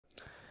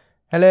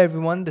Hello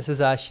everyone, this is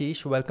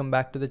Ashish. Welcome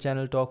back to the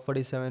channel Talk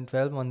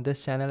 4712. On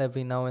this channel,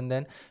 every now and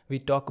then we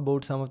talk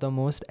about some of the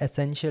most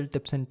essential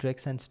tips and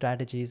tricks and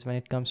strategies when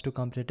it comes to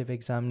competitive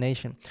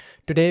examination.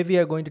 Today we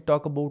are going to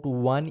talk about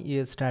 1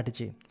 year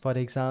strategy for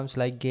exams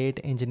like GATE,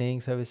 Engineering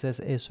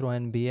Services, ISRO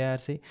and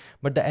BARC.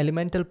 But the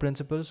elemental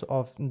principles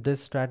of this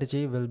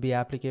strategy will be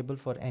applicable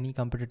for any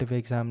competitive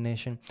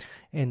examination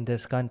in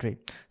this country.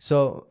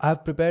 So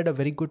I've prepared a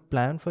very good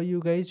plan for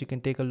you guys. You can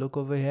take a look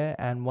over here,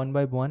 and one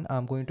by one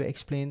I'm going to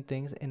explain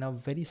things in a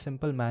very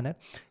simple manner,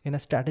 in a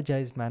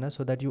strategized manner,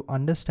 so that you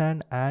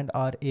understand and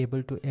are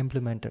able to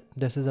implement it.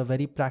 This is a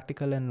very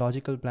practical and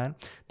logical plan.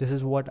 This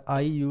is what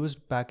I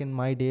used back in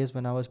my days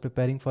when I was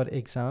preparing for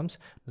exams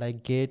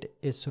like GATE,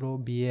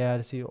 ISRO,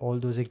 BARC, all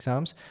those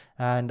exams,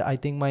 and I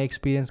think my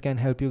experience can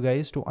help you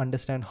guys to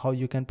understand how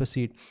you can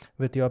proceed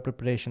with your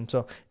preparation.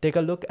 So take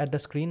a look at the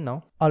screen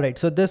now. Alright,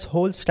 so this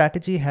whole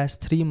strategy has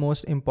three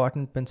most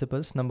important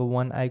principles. Number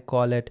one, I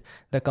call it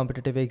the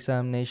competitive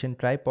examination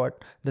tripod.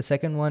 The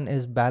second one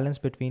is balance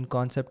between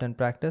concept and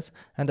practice,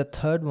 and the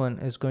third one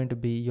is going to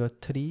be your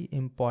three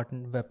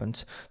important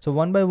weapons. So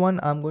one by one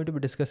I'm going to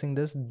be discussing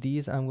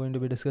these I'm going to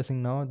be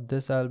discussing now,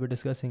 this I'll be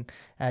discussing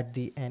at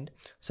the end.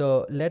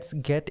 So let's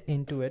get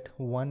into it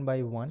one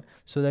by one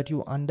so that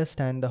you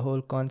understand the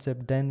whole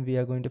concept. Then we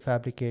are going to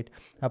fabricate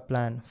a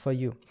plan for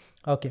you.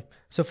 Okay,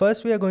 so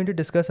first we are going to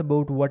discuss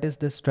about what is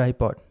this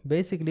tripod.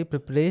 Basically,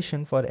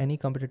 preparation for any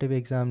competitive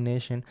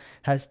examination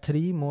has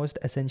three most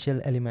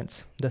essential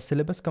elements: the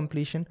syllabus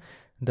completion,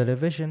 the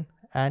revision,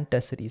 and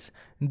test series.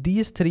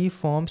 These three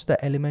forms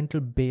the elemental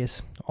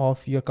base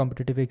of your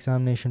competitive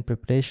examination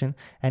preparation,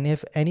 and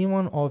if any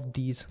one of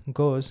these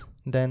goes,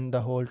 then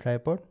the whole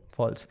tripod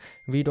falls.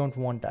 We don't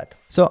want that.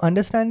 So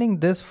understanding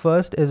this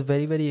first is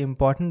very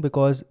important,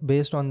 because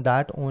based on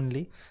that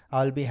only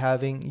I'll be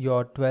having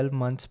your 12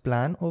 months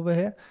plan over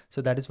here.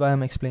 So that is why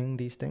I'm explaining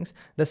these things.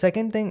 The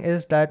second thing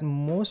is that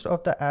most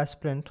of the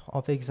aspirant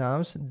of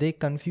exams, they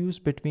confuse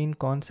between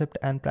concept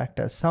and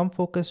practice. Some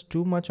focus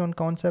too much on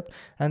concept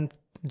and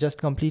just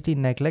completely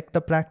neglect the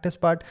practice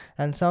part,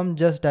 and some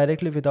just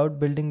directly, without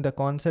building the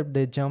concept,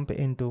 they jump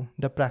into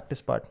the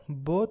practice part.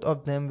 Both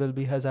of them will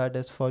be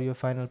hazardous for your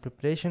final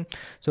preparation,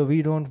 so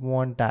we don't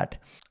want that.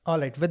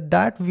 Alright, with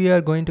that we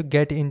are going to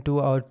get into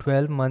our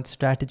 12-month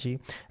strategy,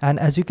 and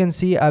as you can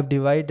see, I've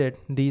divided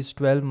these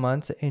 12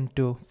 months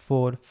into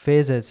 4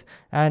 phases,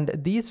 and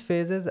these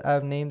phases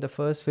I've named. The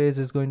first phase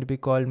is going to be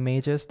called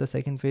majors, the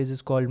second phase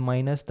is called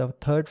minors, the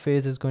third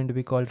phase is going to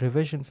be called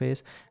revision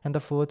phase, and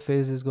the fourth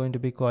phase is going to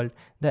be called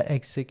the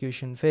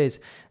execution phase.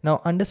 Now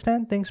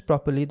understand things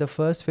properly. The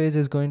first phase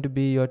is going to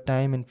be your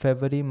time in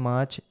February,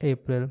 March,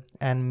 April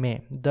and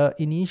May, the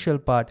initial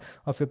part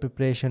of your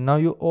preparation. Now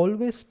you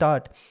always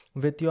start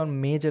with your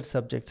major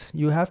subjects.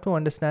 You have to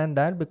understand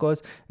that,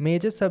 because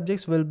major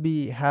subjects will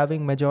be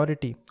having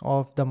majority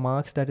of the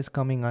marks that is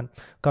coming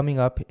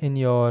up in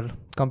your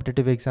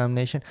competitive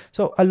examination.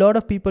 So a lot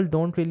of people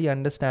don't really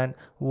understand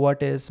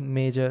what is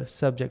major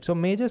subject. So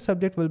major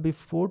subject will be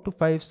 4 to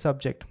 5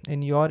 subject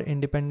in your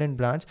independent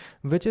branch,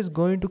 which is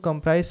going to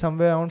comprise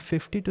somewhere around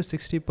 50 to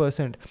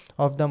 60%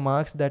 of the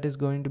marks that is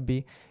going to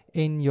be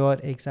in your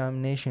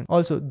examination.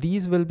 Also,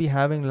 these will be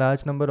having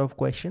large number of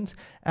questions,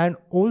 and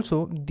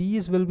also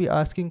these will be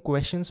asking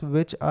questions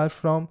which are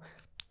from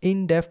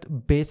in-depth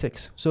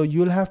basics. So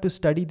you'll have to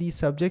study these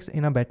subjects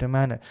in a better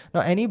manner.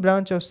 Now any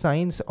branch of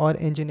science or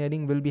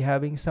engineering will be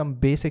having some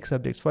basic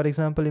subjects. For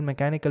example, in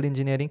mechanical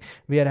engineering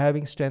we are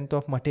having strength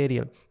of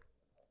material.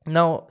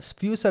 Now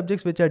few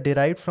subjects which are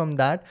derived from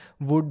that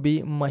would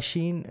be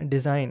machine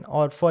design,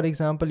 or for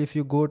example if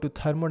you go to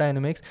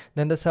thermodynamics,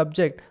 then the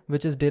subject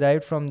which is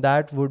derived from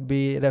that would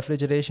be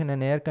refrigeration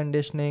and air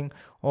conditioning,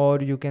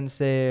 or you can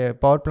say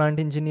power plant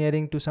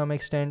engineering to some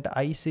extent,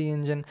 IC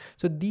engine.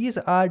 So these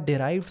are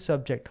derived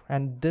subject,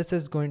 and this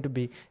is going to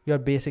be your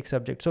basic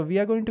subject. So we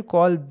are going to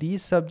call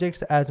these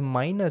subjects as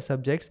minor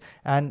subjects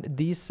and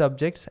these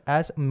subjects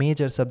as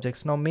major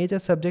subjects. Now major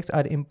subjects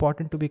are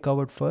important to be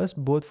covered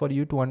first, both for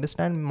you to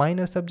understand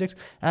minor subjects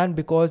and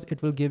because it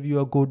will give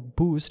you a good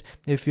boost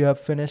if you have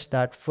finished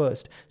that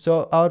first.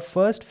 So our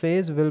first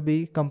phase will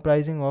be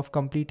comprising of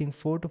completing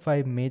 4 to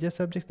 5 major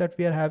subjects that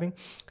we are having.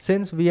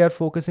 Since we are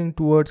focusing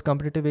towards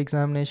competitive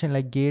examination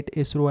like GATE,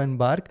 ISRO and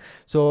BARC,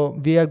 so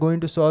we are going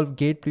to solve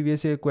GATE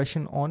previous year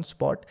question on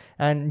spot,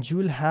 and you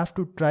will have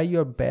to try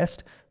your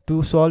best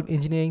to solve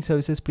engineering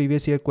services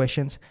previous year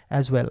questions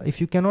as well. If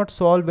you cannot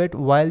solve it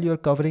while you're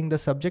covering the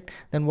subject,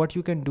 then what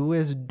you can do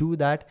is do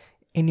that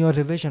in your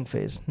revision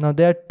phase. Now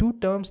there are two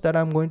terms that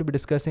I'm going to be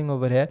discussing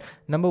over here.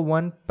 Number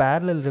one,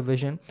 parallel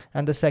revision,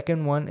 and the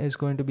second one is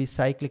going to be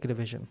cyclic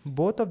revision.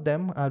 Both of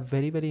them are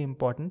very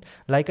important.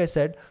 Like I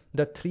said,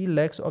 the three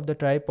legs of the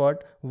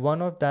tripod,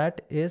 one of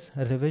that is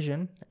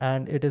revision,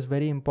 and it is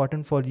very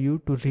important for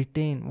you to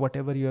retain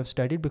whatever you have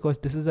studied, because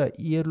this is a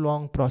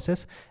year-long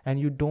process and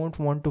you don't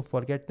want to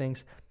forget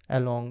things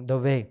along the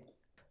way.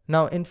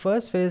 Now in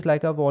first phase,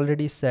 like I've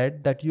already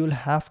said, that you'll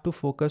have to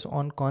focus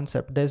on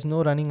concept. There's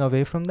no running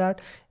away from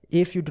that.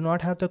 If you do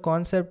not have the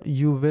concept,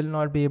 you will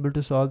not be able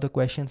to solve the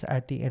questions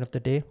at the end of the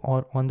day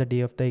or on the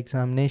day of the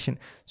examination.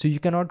 So you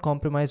cannot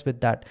compromise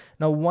with that.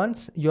 Now,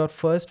 once your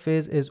first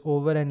phase is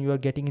over and you are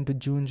getting into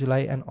June, July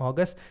and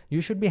August,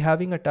 you should be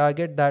having a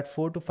target that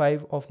 4 to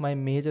 5 of my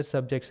major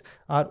subjects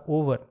are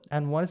over.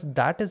 And once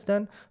that is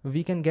done,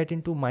 we can get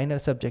into minor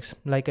subjects.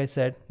 Like I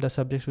said, the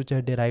subjects which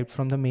are derived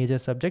from the major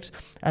subjects,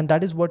 and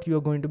that is what you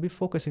are going to be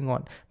focusing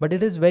on. But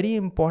it is very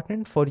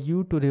important for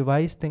you to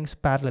revise things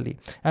parallelly.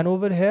 And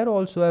over here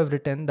also I've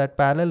written that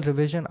parallel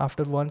revision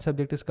after one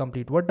subject is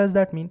complete. What does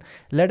that mean?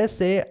 Let us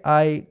say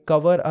I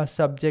cover a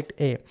subject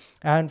A,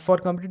 and for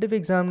competitive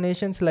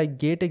examinations like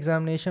GATE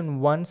examination,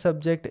 one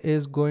subject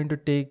is going to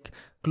take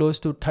close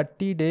to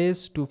 30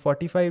 days to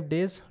 45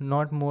 days,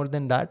 not more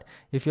than that,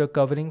 if you're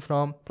covering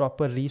from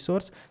proper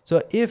resource.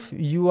 So if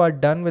you are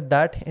done with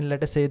that in,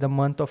 let us say, the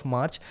month of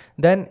March,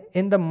 then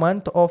in the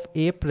month of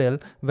April,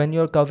 when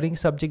you're covering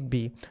subject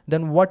B,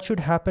 then what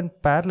should happen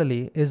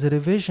parallelly is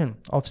revision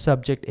of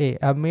subject A.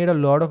 I've made a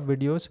lot of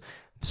videos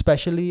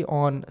especially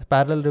on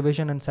parallel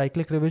revision and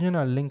cyclic revision.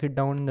 I'll link it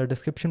down in the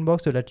description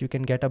box so that you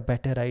can get a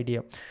better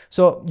idea.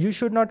 So you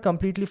should not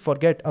completely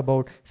forget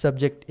about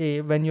subject A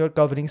when you're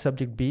covering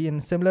subject B.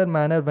 In similar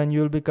manner, when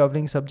you'll be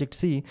covering subject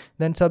C,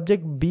 then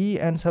subject B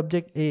and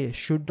subject A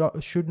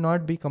should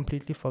not be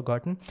completely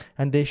forgotten,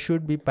 and they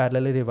should be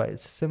parallelly revised.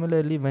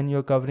 Similarly, when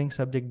you're covering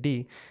subject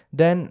D,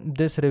 then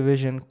this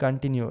revision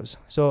continues.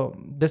 So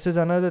this is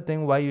another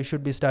thing why you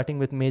should be starting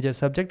with major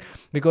subject,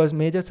 because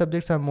major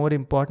subjects are more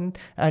important,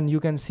 and you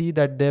can see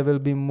that there will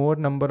be more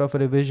number of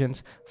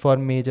revisions for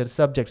major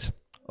subjects.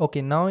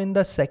 Okay, now in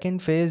the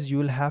second phase, you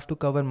will have to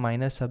cover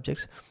minor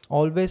subjects.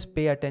 Always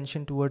pay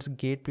attention towards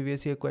GATE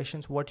previous year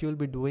questions. What you will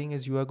be doing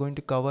is you are going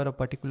to cover a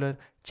particular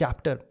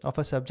chapter of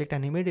a subject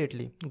and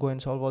immediately go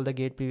and solve all the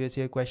GATE previous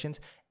year questions.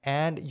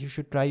 And you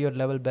should try your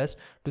level best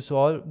to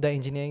solve the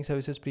engineering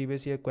services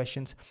previous year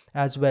questions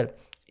as well.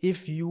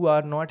 If you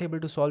are not able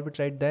to solve it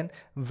right then,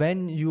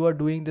 when you are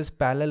doing this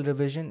parallel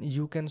revision,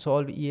 you can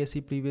solve ESE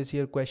previous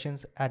year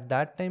questions at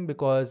that time,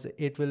 because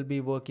it will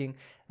be working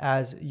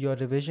as your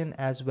revision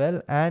as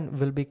well and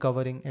will be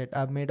covering it.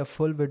 I've made a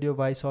full video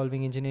why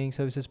solving engineering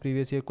services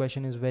previous year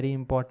question is very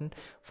important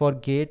for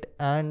GATE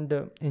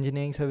and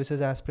engineering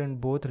services aspirant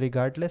both,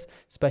 regardless,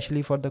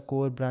 especially for the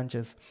core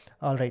branches.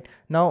 All right,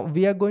 now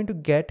we are going to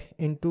get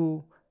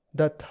into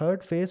the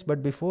third phase,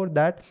 but before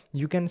that,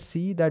 you can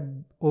see that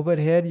over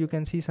here you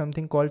can see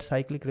something called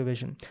cyclic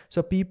revision.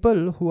 So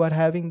people who are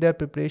having their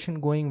preparation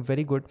going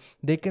very good,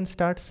 they can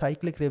start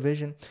cyclic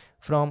revision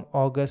from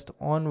August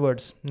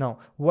onwards. Now,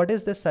 what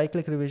is the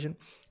cyclic revision?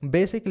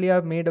 Basically,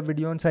 I've made a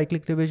video on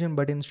cyclic revision,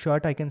 but in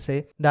short, I can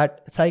say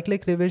that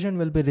cyclic revision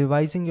will be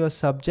revising your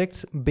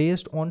subjects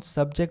based on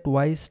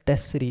subject-wise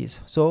test series.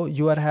 So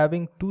you are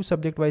having two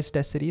subject-wise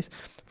test series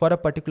for a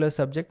particular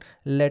subject.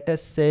 Let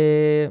us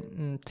say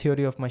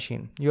theory of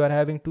machine. You are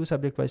having two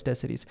subject-wise test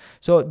series.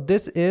 So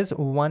this is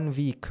 1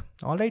 week.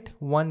 All right,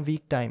 1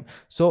 week time.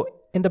 So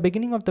in the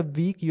beginning of the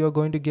week, you are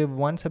going to give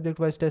one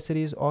subject-wise test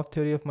series of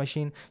theory of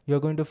machine. You're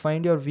going to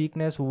find your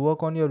weakness,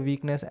 work on your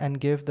weakness, and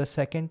give the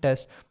second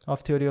test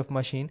of theory of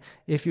machine.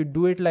 If you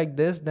do it like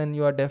this, then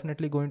you are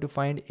definitely going to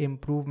find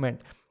improvement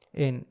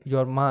in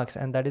your marks,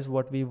 and that is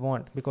what we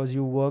want, because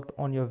you worked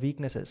on your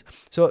weaknesses.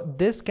 So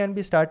this can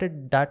be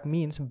started. That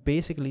means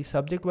basically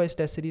subject-wise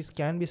test series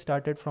can be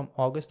started from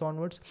August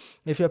onwards.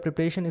 If your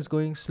preparation is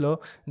going slow,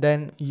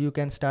 then you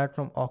can start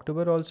from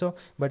October also,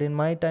 but in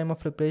my time of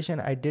preparation,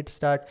 I did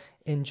start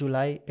in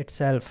July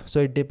itself. So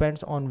it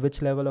depends on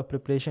which level of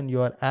preparation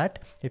you are at.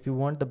 If you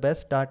want the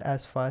best, start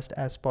as fast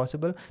as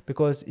possible,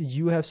 because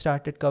you have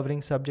started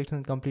covering subjects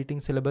and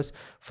completing syllabus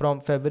from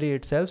February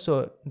itself.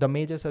 So the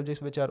major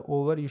subjects which are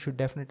over, you should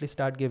definitely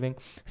start giving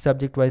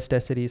subject-wise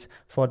test series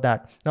for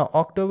that. Now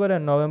October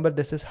and November,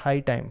 this is high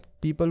time.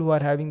 People who are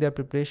having their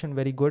preparation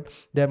very good,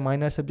 their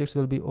minor subjects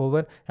will be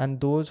over, and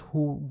those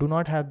who do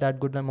not have that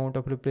good amount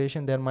of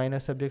preparation, their minor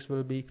subjects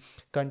will be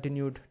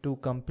continued to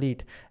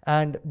complete.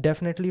 And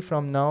definitely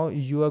from now,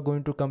 you are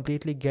going to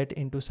completely get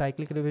into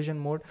cyclic revision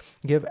mode.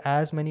 Give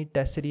as many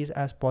test series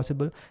as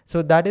possible.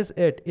 So that is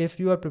it. If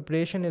your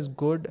preparation is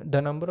good,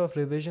 the number of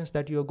revisions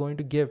that you are going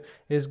to give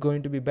is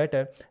going to be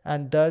better,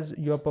 and thus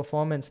your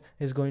performance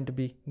is going to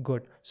be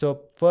good.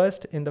 So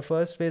first, in the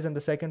first phase and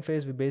the second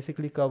phase, we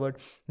basically covered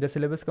the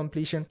syllabus completion.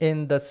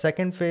 In the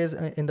second phase,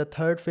 in the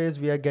third phase,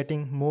 we are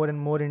getting more and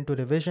more into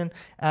revision,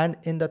 and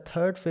in the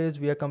third phase,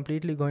 we are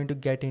completely going to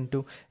get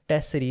into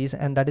test series,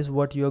 and that is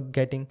what you're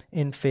getting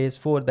in phase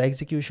 4, the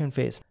execution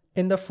phase.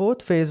 In the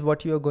fourth phase,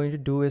 what you are going to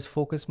do is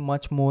focus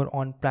much more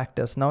on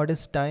practice. Now it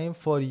is time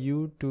for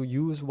you to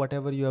use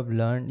whatever you have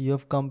learned. You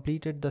have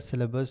completed the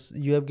syllabus.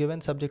 You have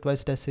given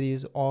subject-wise test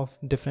series of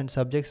different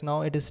subjects.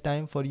 Now it is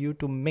time for you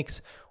to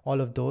mix all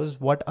of those,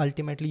 what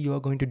ultimately you are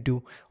going to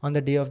do on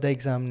the day of the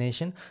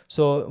examination.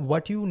 So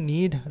what you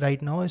need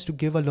right now is to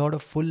give a lot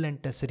of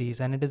full-length test series,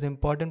 and it is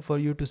important for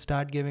you to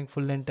start giving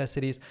full-length test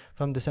series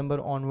from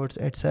December onwards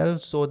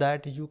itself, so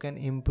that you can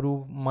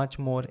improve much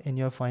more in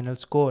your final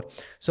score.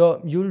 So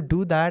you'll will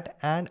do that,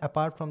 and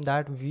apart from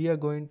that we are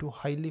going to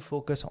highly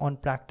focus on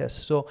practice.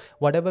 So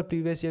whatever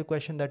previous year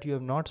question that you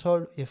have not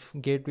solved, if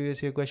GATE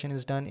previous year question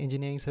is done,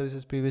 engineering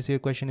services previous year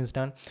question is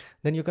done,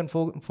 then you can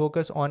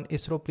focus on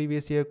ISRO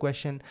previous year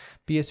question,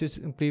 PSU's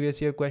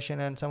previous year question,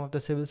 and some of the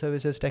civil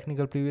services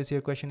technical previous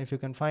year question if you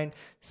can find.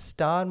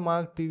 Star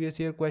marked previous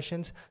year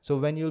questions, so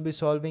when you'll be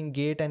solving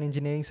GATE and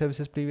engineering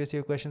services previous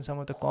year questions, some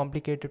of the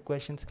complicated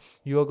questions,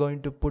 you are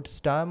going to put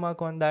star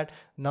mark on that.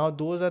 Now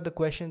those are the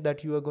questions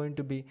that you are going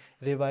to be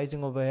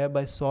revising over here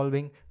by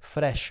solving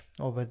fresh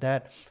over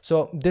there.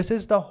 So this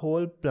is the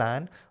whole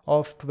plan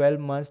of 12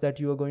 months that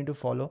you are going to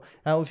follow.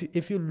 Now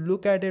if you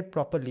look at it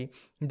properly,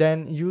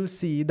 then you'll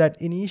see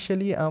that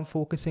initially I'm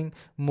focusing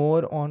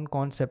more on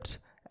concepts,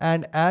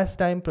 and as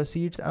time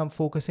proceeds I'm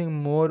focusing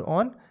more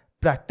on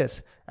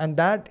practice, and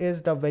that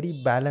is the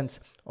very balance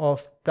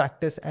of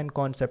practice and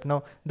concept.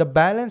 Now the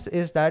balance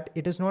is that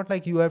it is not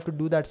like you have to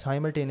do that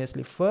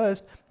simultaneously.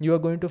 First you are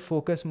going to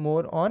focus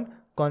more on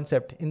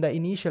concept in the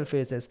initial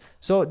phases.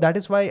 So that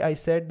is why I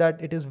said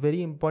that it is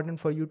very important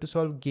for you to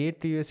solve GATE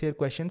previous year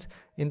questions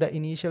in the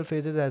initial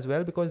phases as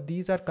well, because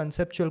these are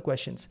conceptual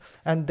questions,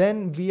 and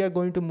then we are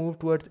going to move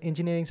towards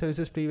engineering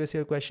services previous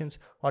year questions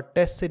or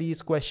test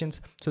series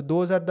questions. So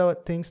those are the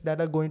things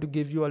that are going to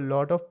give you a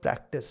lot of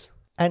practice.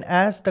 And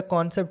as the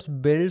concepts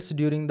builds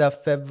during the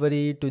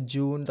February to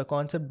June, the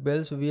concept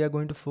builds, we are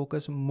going to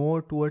focus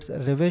more towards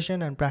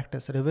revision and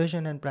practice.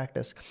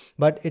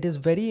 But it is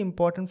very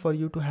important for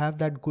you to have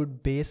that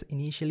good base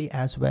initially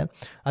as well.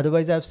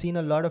 Otherwise, I've seen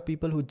a lot of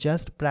people who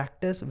just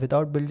practice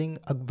without building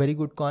a very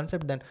good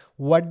concept. Then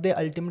what they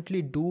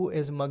ultimately do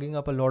is mugging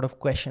up a lot of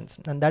questions,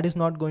 and that is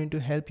not going to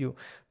help you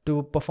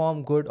to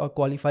perform good or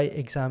qualify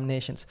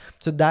examinations.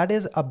 So that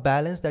is a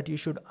balance that you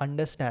should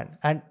understand.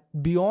 And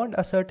beyond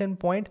a certain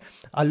point,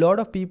 a lot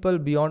of people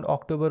beyond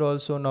October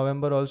also,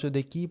 November also,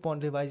 they keep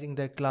on revising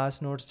their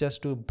class notes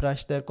just to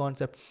brush their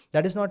concept.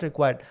 That is not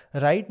required.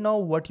 Right now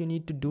what you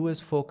need to do is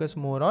focus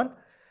more on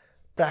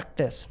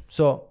practice.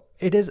 So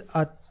it is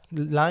a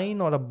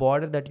line or a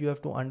border that you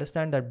have to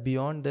understand, that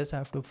beyond this I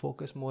have to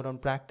focus more on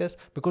practice,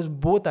 because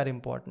both are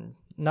important.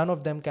 None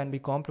of them can be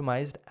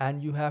compromised,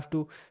 and you have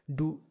to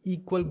do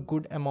equal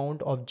good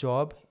amount of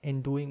job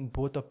in doing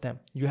both of them.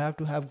 You have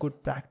to have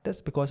good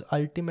practice because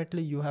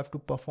ultimately you have to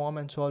perform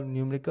and solve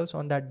numericals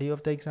on that day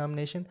of the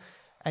examination,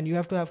 and you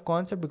have to have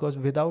concept because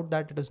without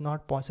that it is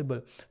not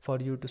possible for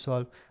you to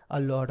solve a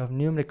lot of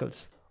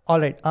numericals.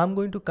 Alright, I'm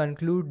going to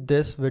conclude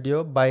this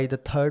video by the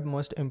third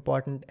most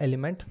important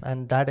element,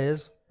 and that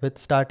is with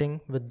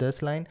starting with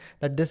this line,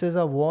 that this is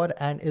a war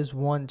and is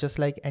won just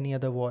like any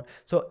other war.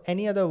 So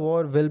any other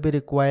war will be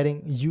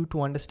requiring you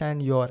to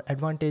understand your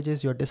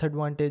advantages, your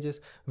disadvantages,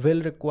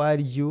 will require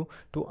you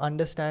to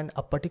understand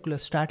a particular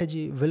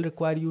strategy, will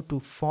require you to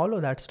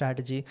follow that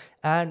strategy,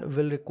 and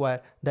will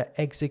require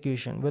the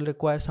execution, will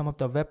require some of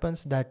the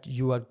weapons that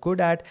you are good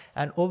at.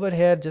 And over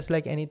here, just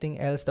like anything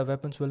else, the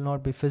weapons will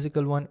not be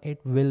physical one, it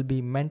will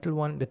be mental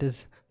one. It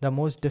is the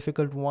most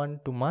difficult one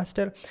to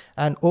master.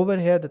 And over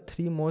here, the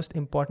three most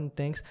important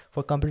things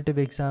for competitive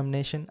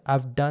examination,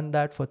 I've done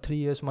that for 3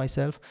 years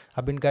myself.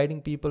 I've been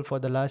guiding people for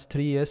the last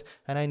 3 years,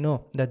 and I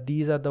know that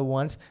these are the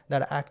ones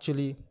that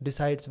actually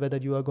decides whether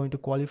you are going to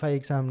qualify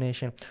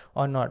examination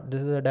or not.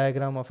 This is a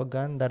diagram of a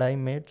gun that I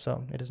made,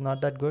 so it is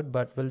not that good,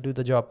 but will do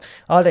the job.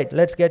 All right,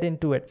 let's get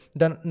into it.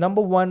 The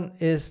number one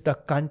is the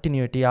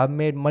continuity. I've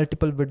made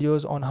multiple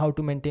videos on how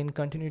to maintain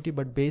continuity,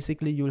 but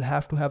basically you'll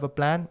have to have a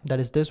plan.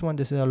 That is this one.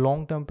 This is a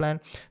long-term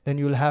plan. Then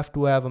you'll have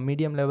to have a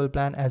medium level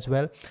plan as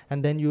well,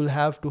 and then you'll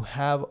have to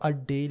have a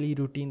daily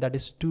routine, that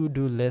is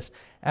to-do list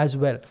as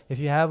well. If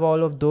you have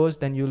all of those,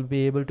 then you'll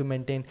be able to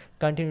maintain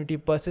continuity.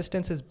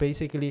 Persistence is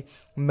basically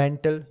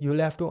mental. You'll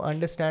have to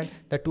understand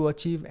that to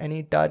achieve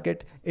any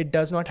target, it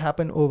does not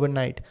happen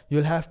overnight.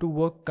 You'll have to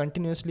work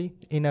continuously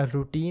in a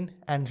routine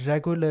and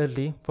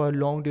regularly for a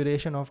long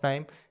duration of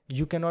time.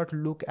 You cannot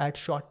look at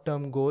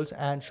short-term goals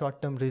and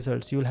short-term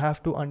results. You'll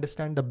have to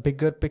understand the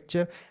bigger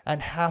picture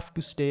and have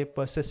to stay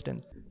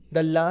persistent.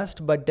 The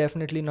last but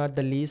definitely not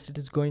the least, it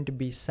is going to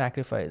be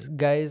sacrifice.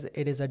 Guys,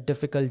 it is a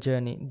difficult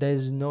journey. There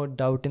is no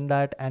doubt in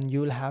that, and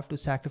you'll have to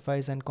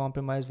sacrifice and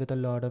compromise with a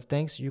lot of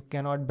things. You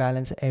cannot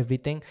balance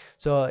everything.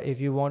 So if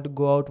you want to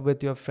go out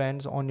with your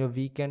friends on your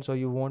weekends, or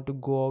you want to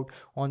go out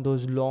on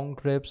those long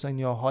trips and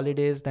your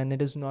holidays, then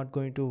it is not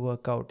going to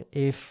work out.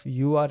 If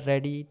you are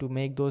ready to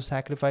make those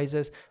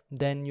sacrifices,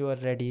 then you are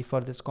ready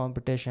for this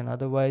competition.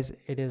 Otherwise,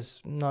 it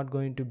is not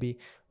going to be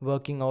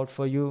working out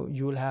for you.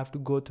 You will have to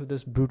go through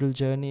this brutal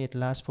journey. It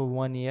lasts for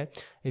 1 year.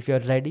 If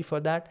you're ready for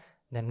that,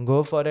 then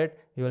go for it.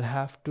 You will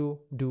have to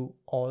do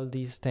all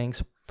these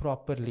things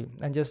properly,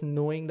 and just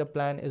knowing the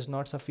plan is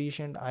not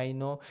sufficient. I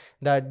know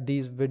that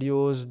these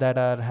videos that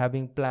are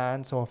having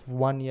plans of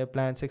 1 year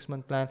plan,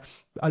 6-month plan,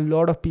 a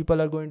lot of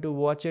people are going to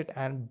watch it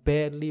and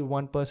barely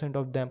 1%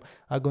 of them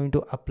are going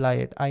to apply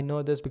it. I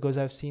know this because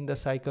I've seen the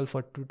cycle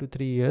for 2 to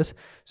 3 years.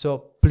 So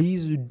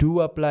please do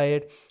apply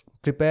it.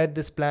 Prepare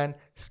this plan,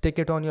 stick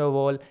it on your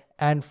wall,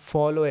 and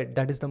follow it.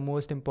 That is the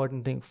most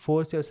important thing.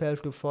 Force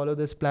yourself to follow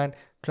this plan,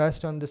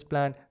 trust on this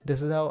plan.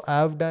 This is how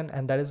I've done,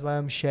 and that is why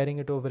I'm sharing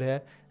it over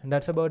here. And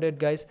that's about it,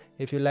 guys.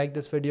 If you like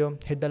this video,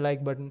 hit the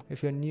like button.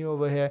 If you're new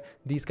over here,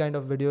 these kind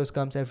of videos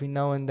comes every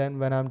now and then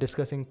when I'm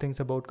discussing things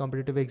about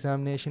competitive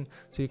examination,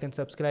 so you can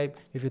subscribe.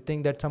 If you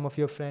think that some of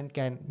your friend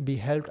can be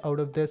helped out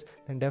of this,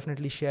 then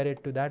definitely share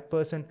it to that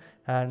person.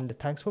 And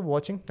thanks for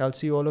watching. I'll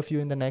see all of you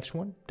in the next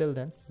one. Till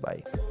then,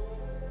 bye.